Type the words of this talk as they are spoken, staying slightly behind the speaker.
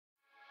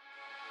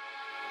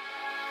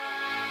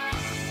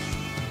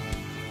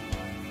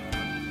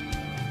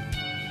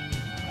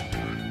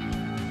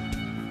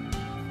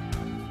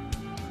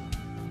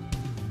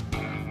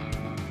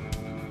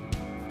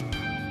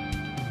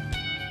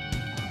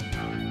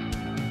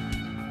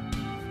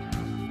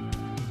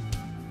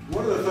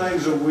One of the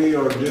things that we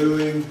are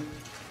doing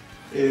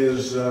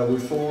is we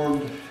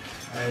formed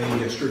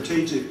a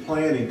strategic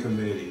planning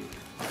committee.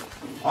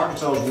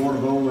 Arkansas is one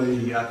of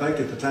only, I think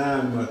at the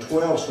time,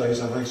 12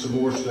 states. I think some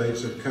more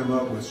states have come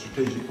up with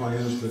strategic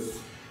plans,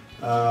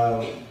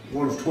 but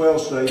one of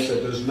 12 states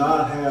that does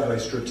not have a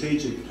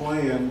strategic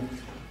plan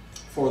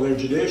for their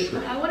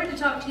judiciary. I wanted to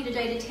talk to you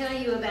today to tell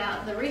you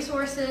about the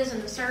resources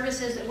and the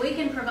services that we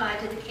can provide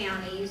to the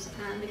counties,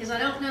 because I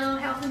don't know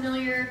how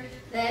familiar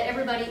that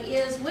everybody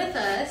is with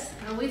us.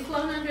 We've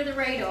flown under the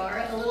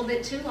radar a little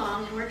bit too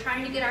long, and we're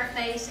trying to get our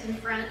face in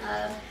front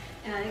of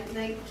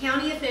the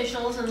county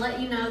officials and let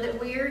you know that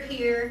we're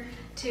here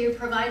to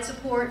provide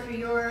support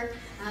for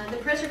the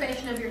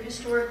preservation of your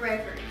historic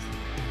records.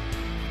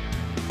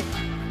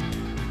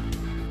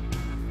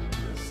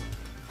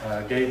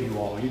 Gave you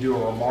all. You do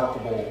a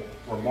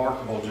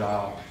remarkable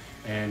job,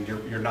 and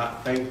you're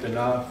not thanked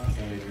enough,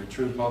 and you're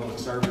true public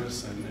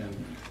service,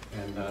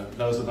 and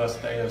those of us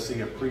at the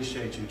AOC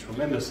appreciate you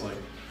tremendously.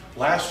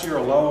 Last year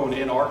alone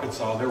in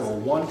Arkansas, there were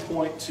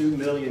 1.2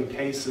 million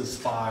cases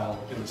filed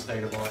in the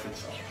state of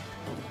Arkansas.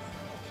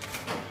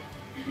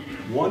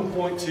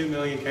 1.2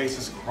 million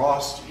cases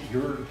crossed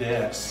your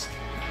desk.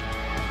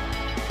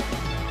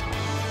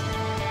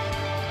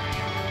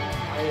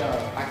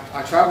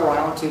 I travel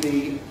around to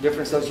the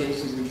different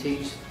associations and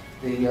teach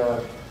the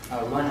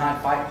Run,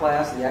 Hide, Fight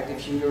class, the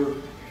active shooter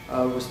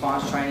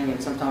response training,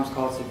 and sometimes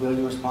called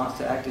civilian response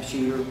to active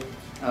shooter.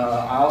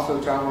 I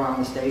also travel around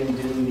the state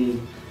and doing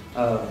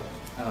the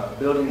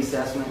building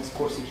assessments,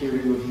 court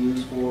security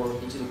reviews for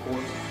each of the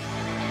courts.